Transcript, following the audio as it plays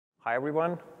Hi,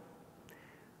 everyone.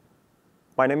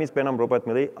 My name is Benham Robert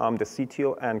Mili. I'm the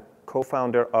CTO and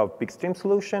co-founder of BigStream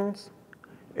Solutions,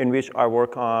 in which I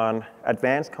work on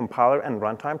advanced compiler and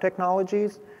runtime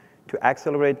technologies to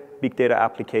accelerate big data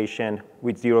application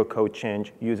with zero code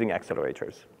change using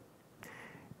accelerators.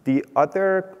 The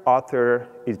other author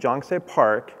is Jong-Se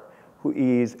Park, who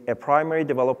is a primary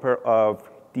developer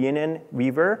of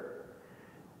DNN-Weaver,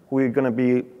 who you're going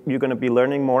to be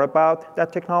learning more about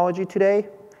that technology today,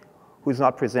 who's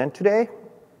not present today.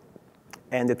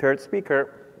 And the third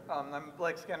speaker. I'm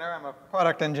Blake Skinner. I'm a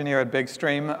product engineer at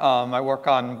BigStream. I work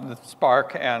on the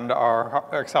Spark and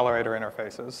our accelerator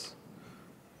interfaces.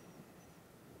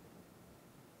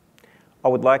 I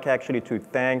would like actually to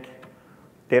thank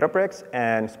Databricks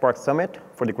and Spark Summit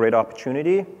for the great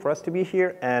opportunity for us to be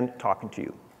here and talking to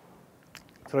you.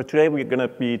 So today we're going to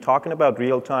be talking about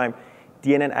real-time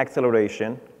DNN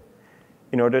acceleration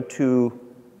in order to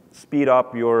speed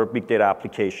up your big data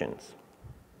applications.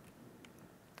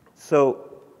 So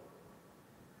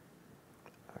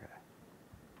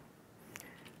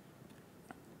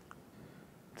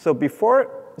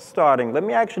before starting, let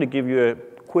me actually give you a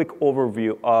quick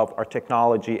overview of our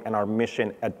technology and our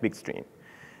mission at BigStream.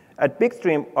 At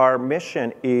BigStream, our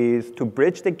mission is to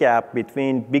bridge the gap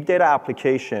between big data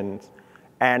applications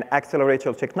and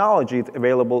accelerator technologies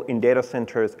available in data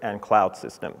centers and cloud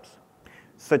systems,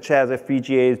 such as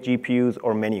FPGAs, GPUs,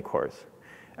 or many cores.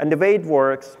 And the way it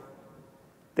works,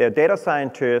 the data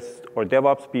scientists or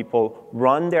DevOps people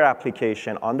run their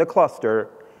application on the cluster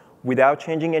without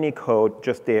changing any code,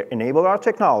 just they enable our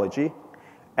technology,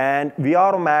 and we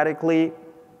automatically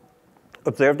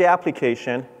observe the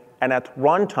application, and at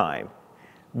runtime,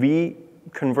 we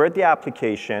convert the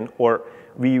application, or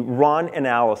we run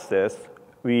analysis,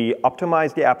 we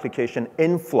optimize the application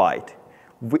in flight,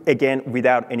 again,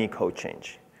 without any code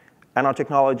change. And our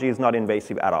technology is not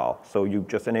invasive at all. So you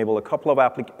just enable a couple of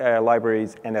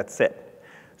libraries, and that's it.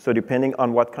 So depending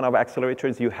on what kind of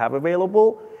accelerators you have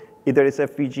available, either it's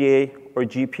FPGA or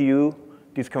GPU,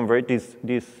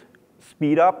 this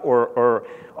speed up or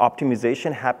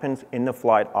optimization happens in the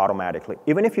flight automatically.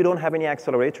 Even if you don't have any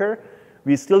accelerator,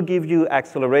 we still give you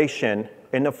acceleration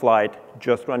in the flight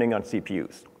just running on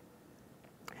CPUs.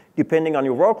 Depending on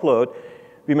your workload,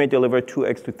 we may deliver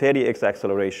 2x to 30x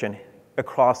acceleration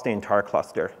across the entire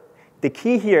cluster. The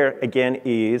key here, again,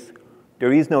 is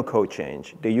there is no code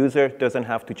change. The user doesn't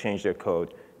have to change their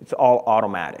code. It's all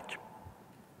automatic.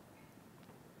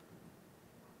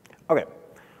 OK.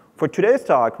 For today's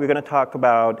talk, we're going to talk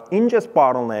about ingest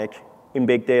bottleneck in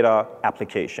big data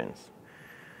applications.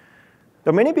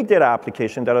 There are many big data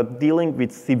applications that are dealing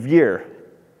with severe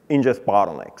ingest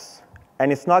bottlenecks,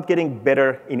 and it's not getting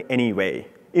better in any way.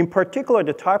 In particular,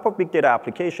 the type of big data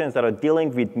applications that are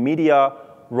dealing with media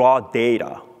raw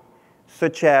data,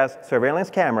 such as surveillance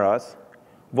cameras,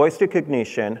 voice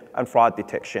recognition, and fraud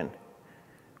detection.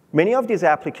 Many of these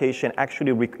applications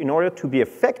actually, in order to be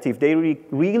effective, they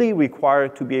really require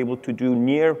to be able to do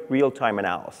near real-time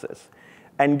analysis.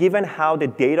 And given how the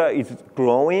data is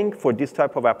growing for this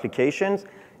type of applications,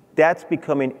 that's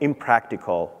becoming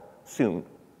impractical soon,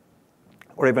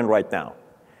 or even right now.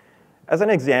 As an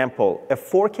example, a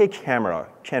 4K camera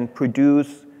can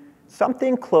produce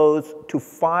something close to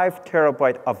 5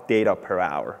 terabytes of data per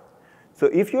hour. So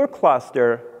if your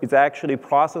cluster is actually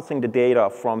processing the data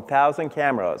from 1,000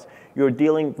 cameras, you're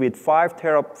dealing with 5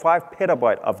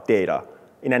 petabytes of data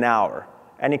in an hour.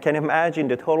 And you can imagine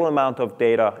the total amount of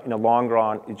data in the long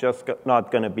run is just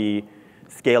not going to be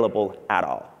scalable at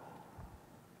all.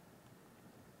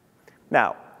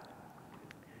 Now,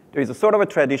 there is a sort of a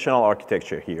traditional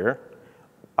architecture here.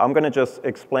 I'm going to just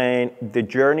explain the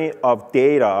journey of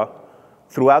data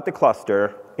throughout the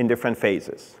cluster in different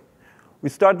phases. We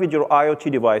start with your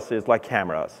IoT devices like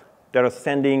cameras that are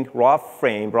sending raw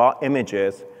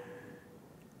images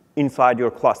inside your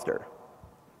cluster.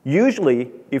 Usually,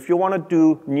 if you want to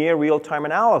do near real-time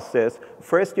analysis,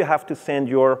 first you have to send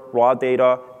your raw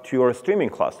data to your streaming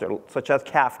cluster, such as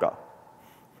Kafka.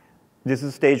 This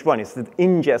is stage one. It's the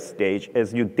ingest stage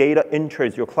as your data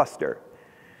enters your cluster.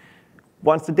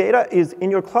 Once the data is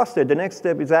in your cluster, the next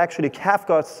step is actually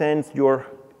Kafka sends your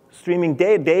streaming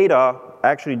data.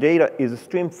 Actually, data is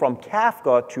streamed from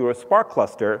Kafka to your Spark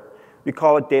cluster. We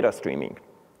call it data streaming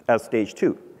as stage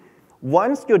two.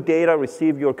 Once your data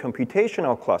receive your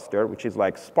computational cluster, which is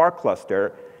like Spark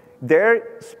cluster,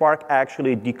 there Spark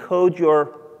actually decode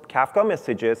your Kafka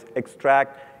messages,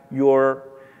 extract your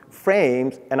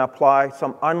frames, and apply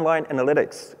some online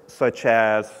analytics, such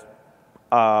as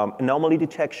anomaly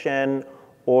detection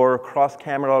or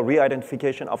cross-camera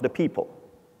re-identification of the people.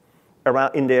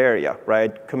 around in the area,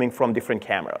 right, coming from different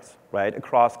cameras, right,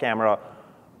 across camera,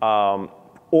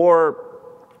 or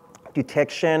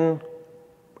detection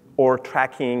or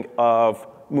tracking of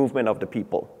movement of the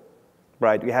people,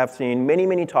 right? We have seen many,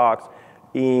 many talks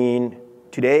in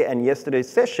today and yesterday's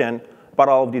session about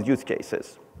all of these use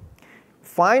cases.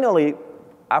 Finally,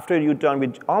 after you're done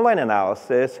with online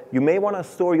analysis, you may want to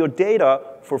store your data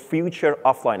for future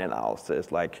offline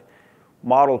analysis, like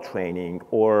model training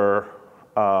or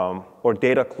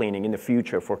data cleaning in the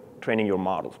future for training your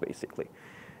models, basically.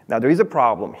 Now, there is a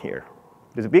problem here.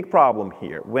 There's a big problem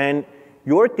here. When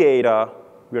your data,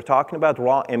 we're talking about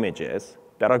raw images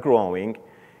that are growing,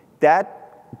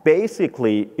 that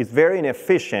basically is very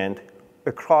inefficient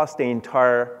across the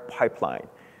entire pipeline.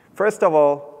 First of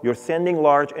all, you're sending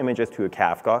large images to a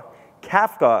Kafka.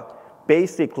 Kafka,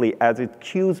 basically, as it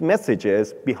queues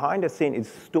messages, behind the scene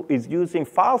is using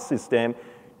file system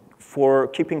for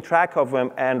keeping track of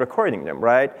them and recording them,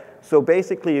 right? So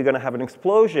basically, you're going to have an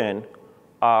explosion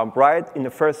right in the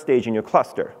first stage in your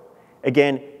cluster.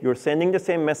 Again, you're sending the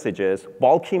same messages,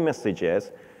 bulky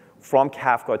messages, from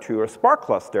Kafka to your Spark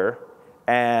cluster,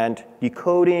 and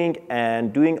decoding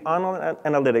and doing online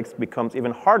analytics becomes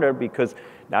even harder because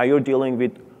now you're dealing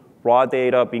with raw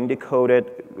data being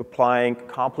decoded, applying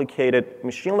complicated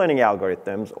machine learning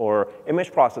algorithms or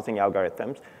image processing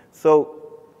algorithms.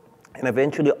 So, and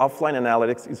eventually offline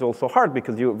analytics is also hard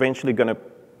because you're eventually going to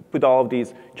put all of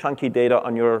these chunky data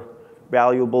on your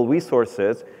valuable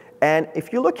resources. And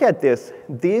if you look at this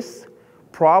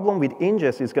problem with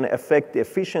ingest is going to affect the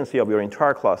efficiency of your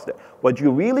entire cluster. What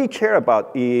you really care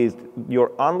about is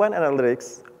your online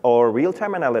analytics or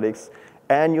real-time analytics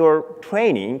and your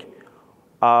training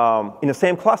in the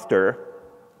same cluster.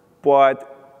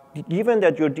 But given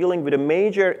that you're dealing with a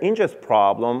major ingest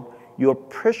problem, you're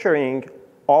pressuring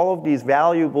all of these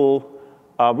valuable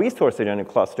resources in a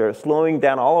cluster, slowing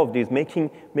down all of these, making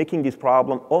this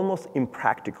problem almost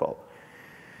impractical.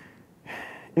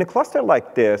 In a cluster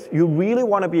like this, you really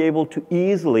want to be able to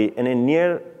easily, in a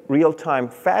near real-time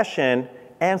fashion,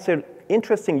 answer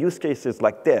interesting use cases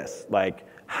like this, like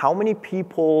how many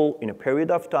people in a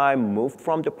period of time moved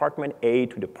from department A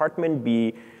to department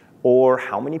B, or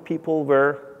how many people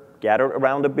were gathered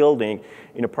around the building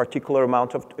in a particular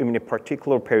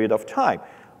period of time.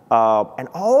 And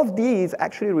all of these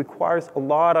actually requires a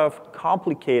lot of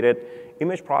complicated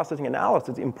image processing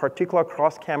analysis, in particular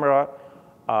cross-camera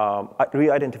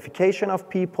re-identification of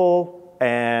people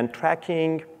and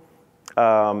tracking,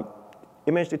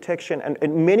 image detection,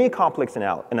 and many complex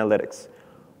analytics.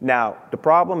 Now, the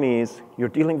problem is you're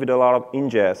dealing with a lot of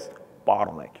ingest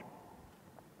bottleneck.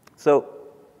 So,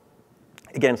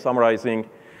 again, summarizing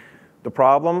the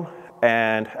problem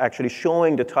and actually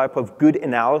showing the type of good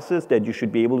analysis that you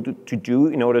should be able to do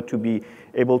in order to be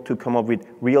able to come up with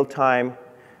real-time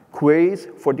queries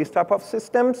for these type of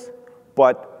systems,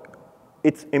 but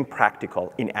it's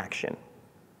impractical in action.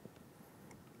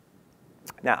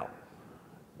 Now,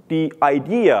 the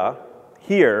idea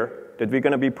here that we're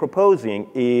going to be proposing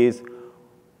is,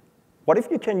 what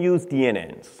if you can use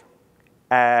DNNs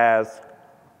as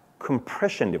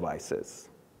compression devices?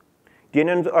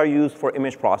 DNNs are used for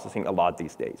image processing a lot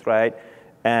these days, right?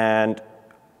 And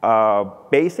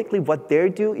basically what they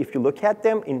do, if you look at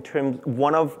them in terms,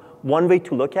 one way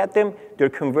to look at them, they're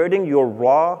converting your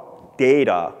raw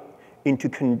data into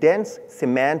condensed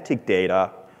semantic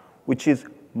data, which is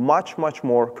much, much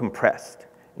more compressed.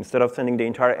 Instead of sending the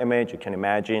entire image, you can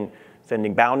imagine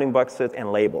sending bounding boxes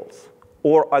and labels,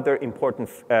 or other important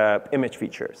image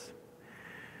features.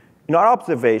 In our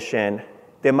observation,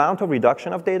 the amount of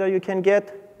reduction of data you can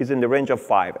get is in the range of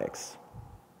 5x.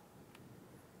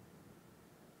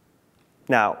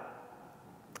 Now,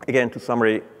 again, to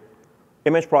summary,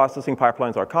 image processing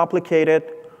pipelines are complicated.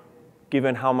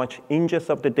 Given how much ingest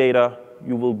of the data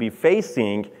you will be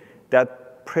facing,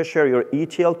 that pressure your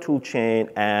ETL toolchain,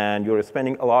 and you're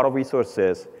spending a lot of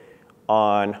resources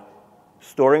on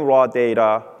storing raw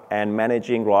data and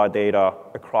managing raw data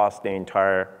across the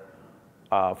entire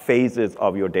phases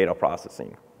of your data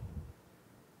processing.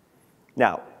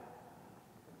 Now,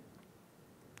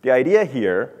 the idea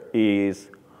here is,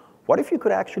 what if you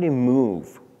could actually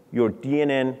move your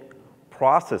DNN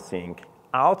processing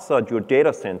outside your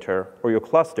data center or your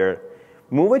cluster,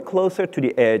 move it closer to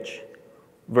the edge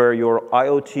where your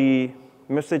IoT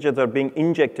messages are being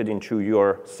injected into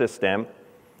your system,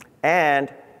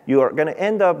 and you are going to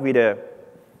end up with a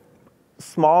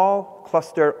small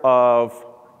cluster of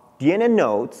DNN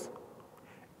nodes,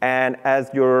 and as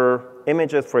your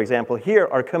images, for example, here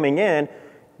are coming in,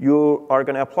 you are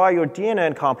going to apply your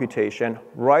DNN computation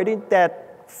right in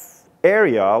that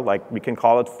area, like we can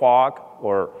call it fog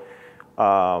or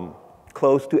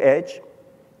close to edge.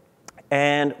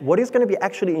 And what is going to be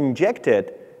actually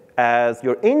injected as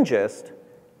your ingest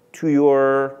to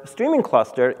your streaming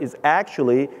cluster is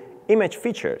actually image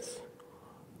features,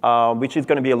 which is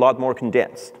going to be a lot more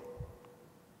condensed.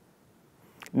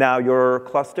 Now, your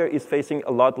cluster is facing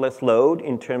a lot less load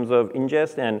in terms of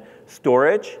ingest and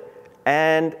storage,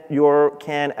 and you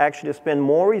can actually spend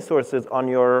more resources on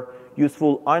your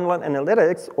useful online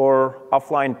analytics or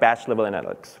offline batch-level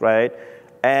analytics, right?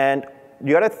 And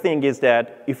the other thing is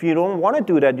that if you don't want to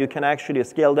do that, you can actually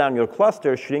scale down your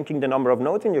cluster, shrinking the number of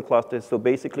nodes in your cluster, so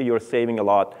basically you're saving a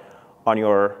lot on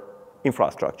your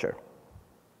infrastructure.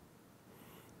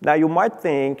 Now, you might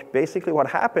think basically what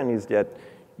happened is that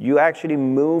you actually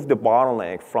move the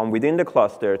bottleneck from within the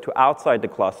cluster to outside the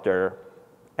cluster,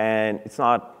 and it's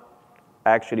not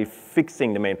actually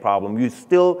fixing the main problem. You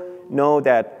still know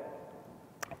that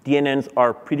DNNs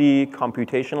are pretty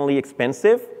computationally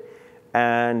expensive,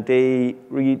 and they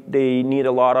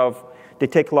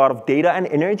take a lot of data and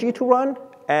energy to run,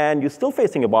 and you're still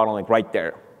facing a bottleneck right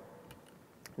there.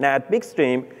 Now, at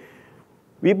Bigstream,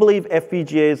 we believe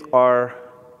FPGAs are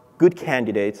good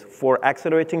candidates for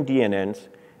accelerating DNNs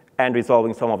and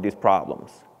resolving some of these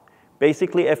problems.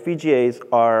 Basically, FPGAs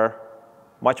are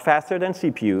much faster than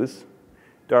CPUs.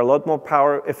 They're a lot more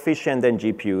power efficient than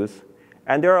GPUs,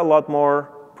 and they're a lot more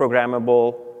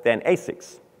programmable than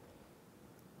ASICs.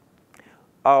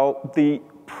 The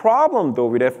problem, though,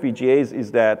 with FPGAs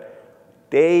is that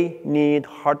they need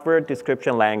hardware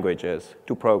description languages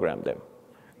to program them.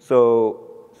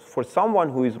 So for someone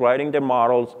who is writing their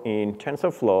models in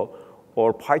TensorFlow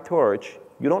or PyTorch,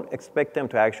 you don't expect them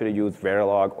to actually use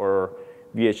Verilog or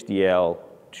VHDL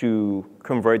to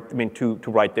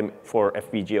write them for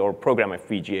FPGA or program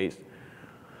FPGAs.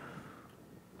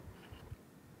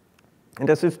 And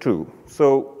this is true.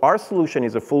 So our solution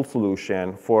is a full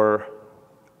solution for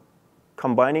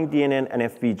combining DNN and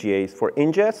FPGAs for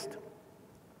ingest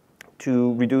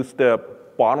to reduce the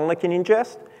bottleneck in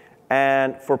ingest.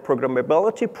 And for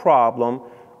programmability problem,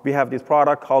 we have this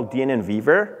product called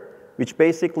DNN-Weaver, which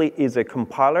basically is a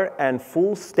compiler and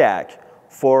full stack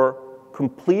for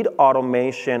complete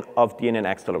automation of DNN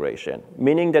acceleration,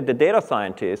 meaning that the data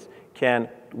scientists can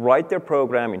write their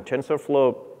program in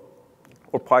TensorFlow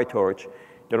or PyTorch.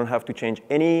 They don't have to change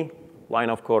any line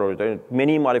of code or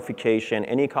many modification,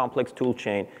 any complex tool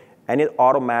chain, and it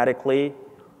automatically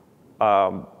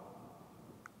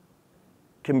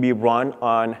can be run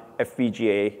on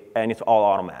FPGA, and it's all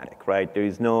automatic, right? There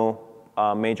is no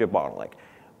major bottleneck.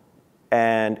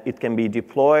 And it can be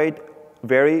deployed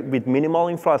with minimal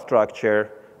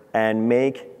infrastructure and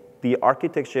make the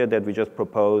architecture that we just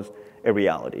proposed a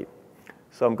reality.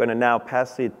 So I'm going to now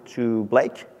pass it to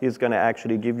Blake. He's going to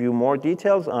actually give you more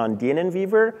details on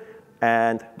DNN-Weaver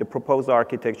and the proposed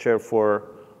architecture for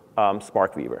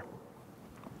SparkWeaver.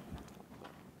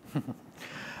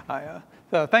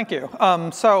 So thank you.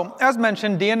 So as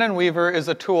mentioned, DNN-Weaver is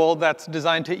a tool that's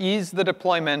designed to ease the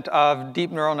deployment of deep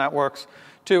neural networks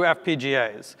to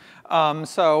FPGAs.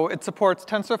 So it supports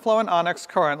TensorFlow and ONNX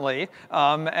currently,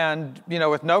 and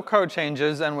with no code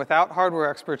changes and without hardware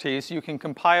expertise, you can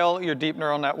compile your deep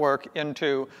neural network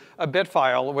into a bit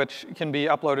file, which can be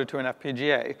uploaded to an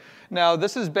FPGA. Now,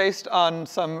 this is based on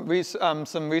some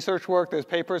research work. There's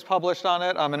papers published on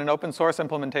it and an open source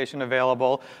implementation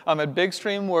available. At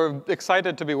Bigstream, we're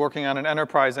excited to be working on an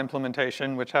enterprise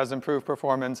implementation, which has improved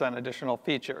performance and additional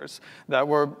features that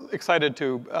we're excited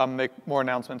to make more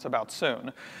announcements about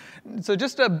soon. So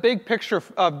just a big picture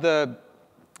of the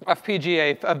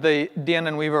FPGA, of the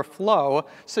DNN-Weaver flow.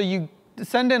 So you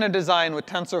send in a design with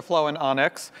TensorFlow and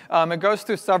ONNX. It goes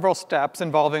through several steps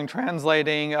involving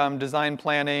translating, design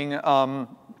planning,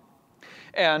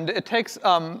 and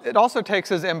it also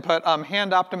takes as input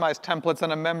hand-optimized templates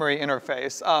and a memory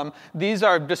interface. These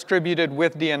are distributed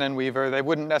with DNN-Weaver. They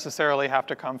wouldn't necessarily have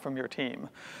to come from your team.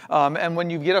 And when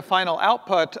you get a final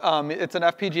output, it's an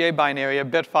FPGA binary, a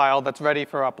bit file that's ready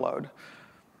for upload.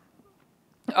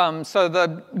 So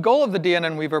the goal of the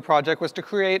DNN-Weaver project was to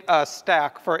create a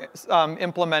stack for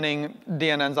implementing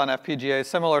DNNs on FPGAs,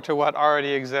 similar to what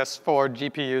already exists for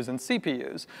GPUs and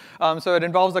CPUs. So it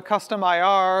involves a custom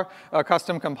IR, a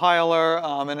custom compiler,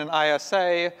 and an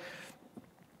ISA.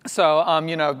 So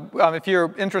if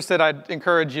you're interested, I'd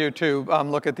encourage you to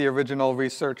look at the original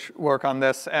research work on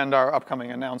this and our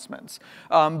upcoming announcements.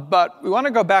 But we want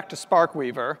to go back to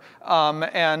SparkWeaver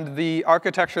and the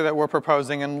architecture that we're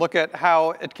proposing and look at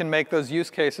how it can make those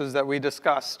use cases that we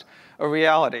discussed a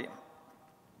reality.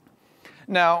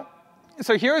 Now,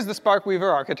 So here is the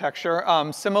SparkWeaver architecture,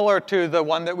 similar to the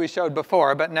one that we showed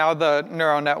before, but now the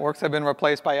neural networks have been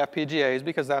replaced by FPGAs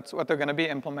because that's what they're going to be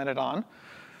implemented on.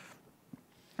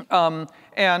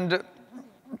 And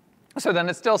so then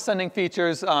it's still sending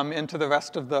features into the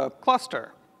rest of the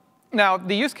cluster. Now,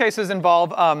 the use cases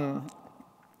involve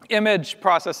image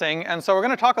processing, and so we're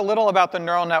going to talk a little about the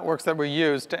neural networks that we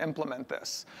use to implement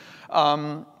this.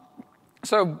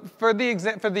 So for the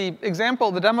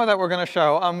example, the demo that we're going to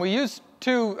show, we use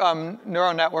two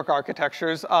neural network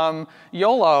architectures.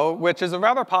 YOLO, which is a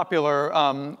rather popular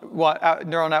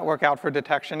neural network out for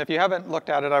detection. If you haven't looked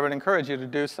at it, I would encourage you to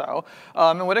do so.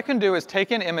 And what it can do is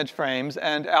take in image frames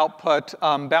and output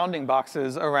bounding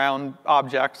boxes around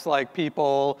objects like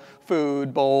people,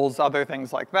 food, bowls, other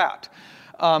things like that.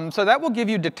 So that will give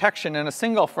you detection in a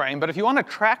single frame, but if you want to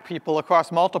track people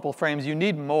across multiple frames, you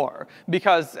need more.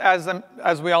 Because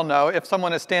as we all know, if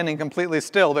someone is standing completely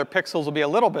still, their pixels will be a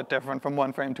little bit different from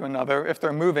one frame to another. If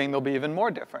they're moving, they'll be even more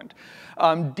different.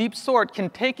 Deep sort can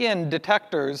take in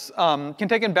detectors, can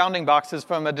take in bounding boxes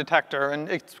from a detector, and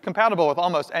it's compatible with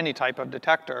almost any type of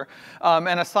detector,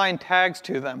 and assign tags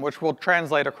to them, which will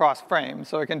translate across frames.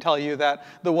 So it can tell you that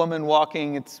the woman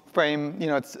walking, it's frame,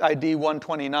 it's ID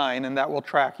 129, and that will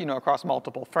track, across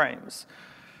multiple frames.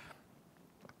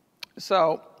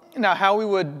 So now how we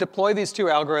would deploy these two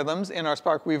algorithms in our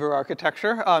SparkWeaver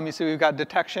architecture. You see we've got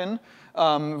detection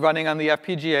running on the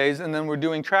FPGAs, and then we're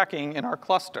doing tracking in our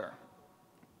cluster.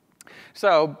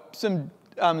 So some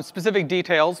specific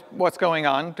details, what's going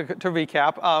on, to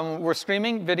recap. We're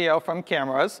streaming video from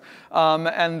cameras,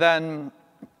 and then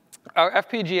our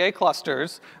FPGA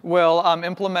clusters will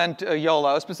implement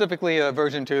YOLO, specifically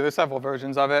version 2. There's several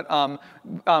versions of it,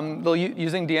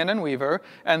 using DNN-Weaver.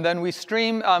 And then we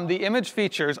stream the image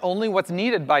features, only what's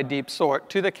needed by deep sort,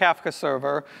 to the Kafka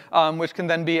server, which can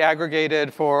then be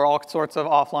aggregated for all sorts of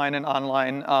offline and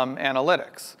online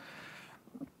analytics.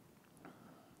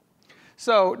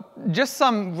 So just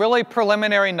some really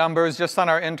preliminary numbers just on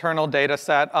our internal data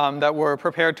set that we're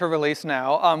prepared to release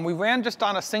now. We ran just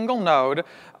on a single node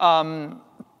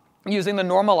using the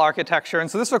normal architecture.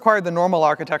 And so this required the normal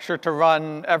architecture to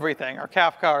run everything, our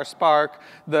Kafka, our Spark,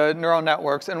 the neural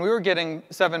networks. And we were getting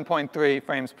 7.3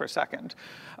 frames per second.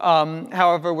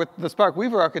 However, with the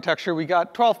SparkWeaver architecture, we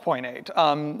got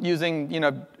 12.8, using,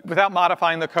 without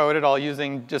modifying the code at all,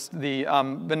 using just the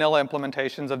vanilla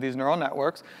implementations of these neural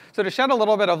networks. So to shed a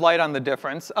little bit of light on the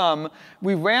difference,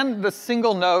 we ran the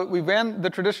single node, we ran the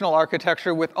traditional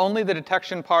architecture with only the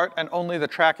detection part and only the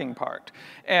tracking part.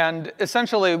 And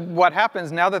essentially, what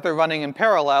happens now that they're running in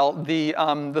parallel,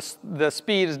 the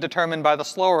speed is determined by the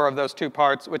slower of those two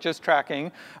parts, which is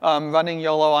tracking. Running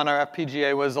YOLO on our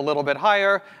FPGA was a little bit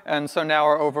higher, and so now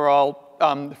our overall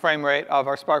frame rate of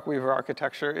our SparkWeaver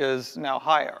architecture is now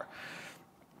higher.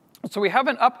 So we have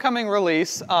an upcoming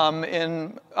release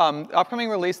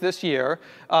this year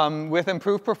with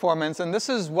improved performance, and this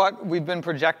is what we've been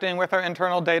projecting with our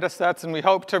internal data sets, and we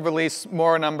hope to release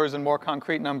more numbers and more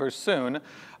concrete numbers soon.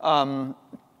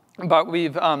 But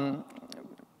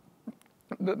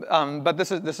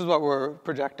this is what we're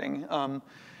projecting.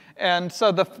 And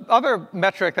so the other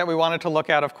metric that we wanted to look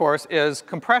at, of course, is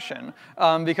compression,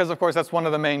 because, of course, that's one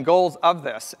of the main goals of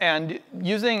this. And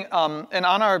using, and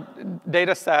on our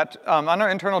data set, on our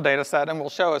internal data set, and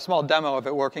we'll show a small demo of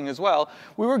it working as well,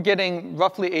 we were getting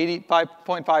roughly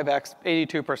 5.5x,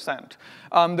 82%.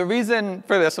 The reason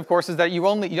for this, of course, is that you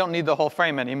don't need the whole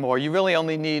frame anymore. You really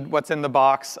only need what's in the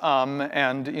box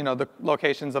and the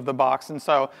locations of the box. And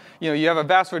so you have a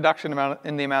vast reduction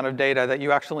in the amount of data that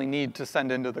you actually need to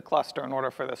send into the cluster in order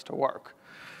for this to work.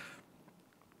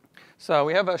 So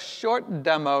we have a short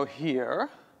demo here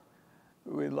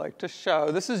we'd like to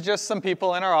show. This is just some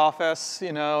people in our office,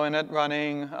 and it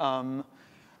running,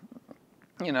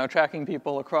 tracking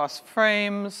people across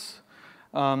frames.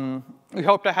 We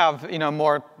hope to have,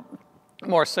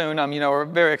 more soon. We're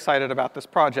very excited about this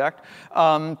project.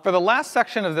 For the last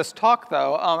section of this talk,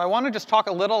 though, I want to just talk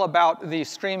a little about the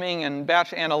streaming and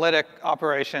batch analytic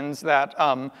operations that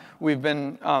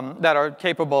that are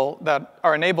capable, that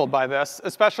are enabled by this,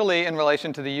 especially in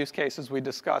relation to the use cases we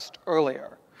discussed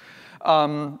earlier.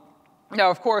 Now,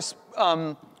 of course,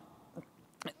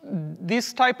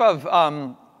 this type of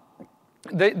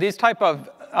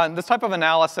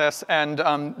analysis and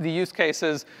the use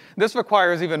cases, this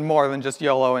requires even more than just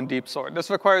YOLO and deep sort. This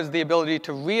requires the ability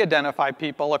to re-identify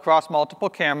people across multiple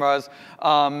cameras,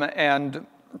 and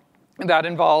that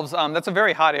involves, that's a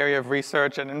very hot area of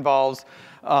research. It involves,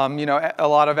 a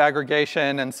lot of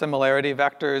aggregation and similarity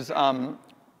vectors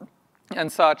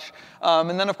and such.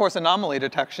 And then, of course, anomaly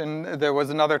detection. There was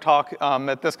another talk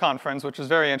at this conference, which was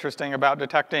very interesting, about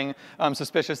detecting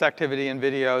suspicious activity in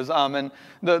videos. And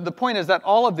the point is that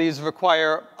all of these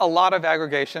require a lot of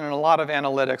aggregation and a lot of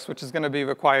analytics, which is going to be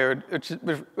required,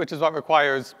 which is what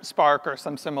requires Spark or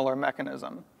some similar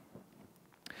mechanism.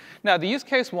 Now, the use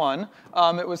case one,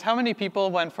 it was how many people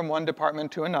went from one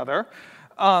department to another.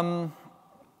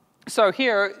 So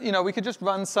here, we could just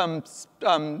run some,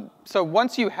 so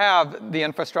once you have the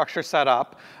infrastructure set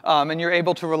up, and you're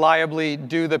able to reliably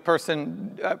do the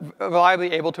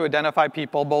reliably able to identify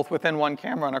people both within one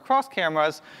camera and across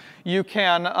cameras, you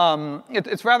can,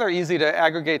 it's rather easy to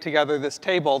aggregate together this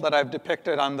table that I've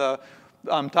depicted on the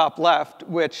top left,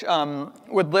 which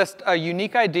would list a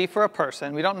unique ID for a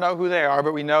person. We don't know who they are,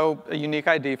 but we know a unique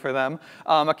ID for them,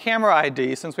 a camera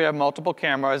ID, since we have multiple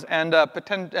cameras, and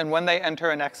when they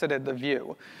enter and exited the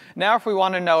view. Now, if we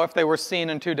want to know if they were seen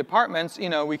in two departments,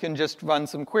 we can just run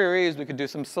some queries. We could do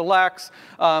some selects.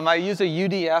 I use a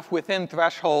UDF within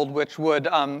threshold, which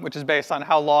is based on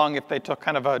how long, if they took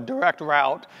kind of a direct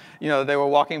route, they were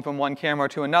walking from one camera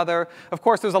to another. Of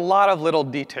course, there's a lot of little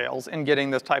details in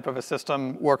getting this type of a system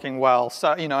working well.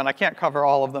 So, and I can't cover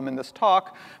all of them in this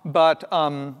talk, but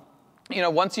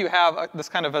once you have this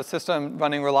kind of a system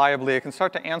running reliably, it can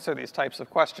start to answer these types of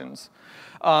questions.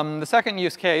 The second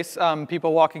use case,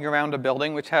 people walking around a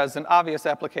building, which has an obvious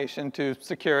application to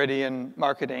security and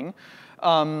marketing.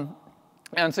 And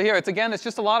so here, it's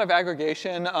just a lot of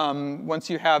aggregation. Once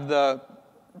you have the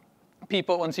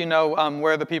people, once you know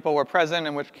where the people were present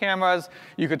and which cameras,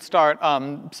 you could start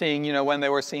seeing when they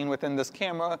were seen within this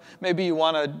camera. Maybe you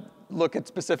want to look at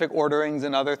specific orderings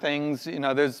and other things.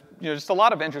 There's just a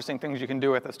lot of interesting things you can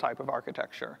do with this type of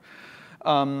architecture.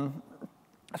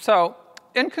 So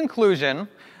in conclusion,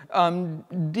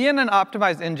 DNN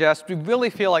optimized ingest, we really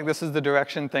feel like this is the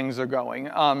direction things are going.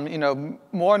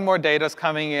 More and more data is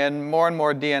coming in, more and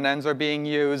more DNNs are being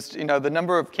used. The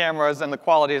number of cameras and the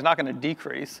quality is not going to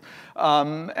decrease.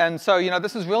 And so,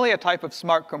 this is really a type of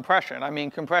smart compression. I mean,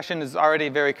 compression is already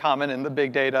very common in the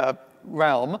big data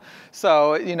realm.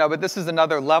 So, but this is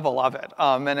another level of it.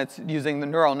 And it's using the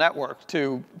neural network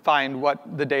to find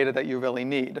what the data that you really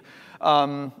need.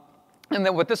 And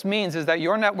then what this means is that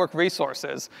your network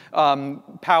resources,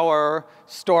 power,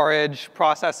 storage,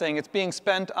 processing, it's being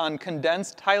spent on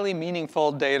condensed, highly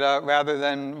meaningful data rather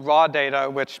than raw data,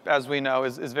 which, as we know,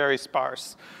 is very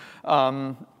sparse.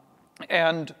 And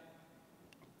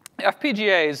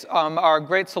FPGAs are a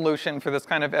great solution for this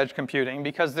kind of edge computing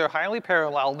because they're highly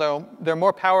parallel, though they're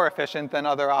more power efficient than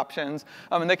other options,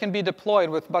 and they can be deployed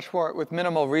with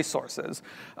minimal resources.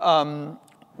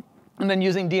 And then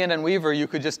using DNN-Weaver, you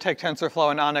could just take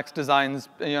TensorFlow and Onyx designs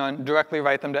and directly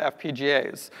write them to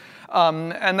FPGAs.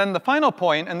 And then the final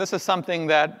point, and this is something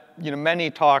that many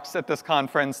talks at this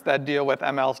conference that deal with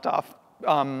ML stuff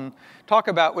talk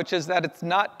about, which is that it's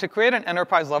not, to create an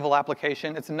enterprise-level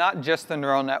application, it's not just the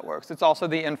neural networks. It's also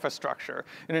the infrastructure.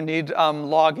 You need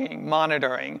logging,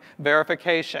 monitoring,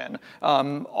 verification,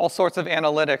 all sorts of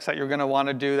analytics that you're going to want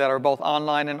to do that are both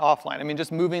online and offline. I mean,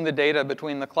 just moving the data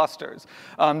between the clusters.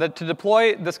 That to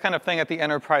deploy this kind of thing at the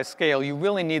enterprise scale, you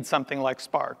really need something like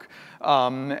Spark.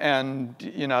 And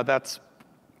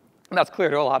that's clear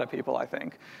to a lot of people, I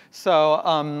think.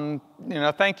 So,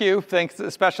 thank you. Thanks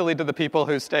especially to the people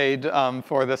who stayed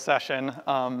for this session.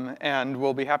 And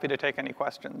we'll be happy to take any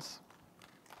questions.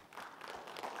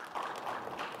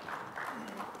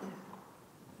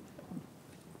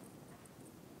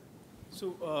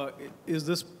 So, is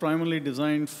this primarily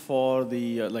designed for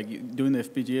the, doing the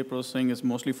FPGA processing is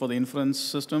mostly for the inference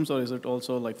systems, or is it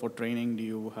also like for training? Do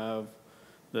you have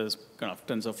this kind of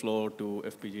TensorFlow to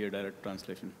FPGA direct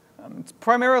translation? It's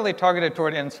primarily targeted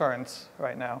toward inference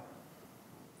right now.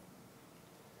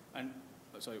 And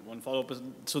sorry, one follow-up is,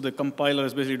 so the compiler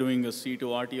is basically doing a C to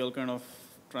RTL kind of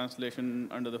translation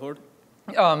under the hood?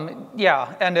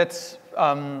 Yeah, and it's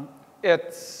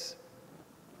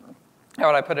how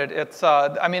would I put it? It's,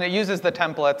 I mean, it uses the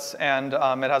templates, and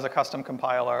it has a custom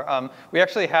compiler. We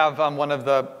actually have one of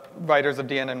the writers of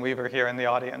DNN-Weaver here in the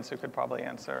audience who could probably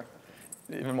answer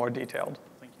even more detailed.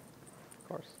 Thank you. Of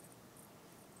course.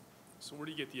 So where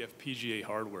do you get the FPGA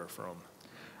hardware from?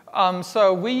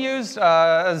 So we used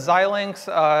Xilinx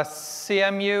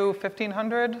CMU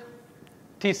 1500.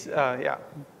 Yeah.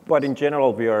 But in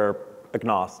general, we are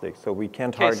agnostic, so we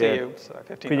can target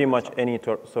KCU, pretty much any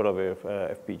sort of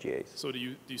FPGAs. So do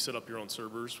you set up your own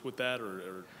servers with that,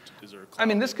 or is there a cloud? I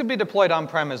mean, this could be deployed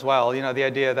on-prem as well. The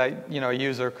idea that a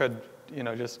user could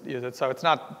just use it. So it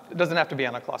doesn't have to be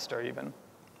on a cluster even.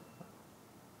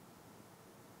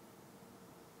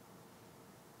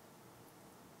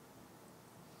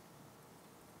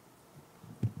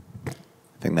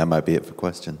 I think that might be it for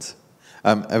questions.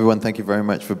 Everyone, thank you very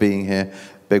much for being here.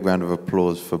 Big round of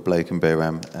applause for Blake and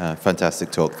Bayram. Fantastic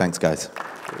talk. Thanks, guys.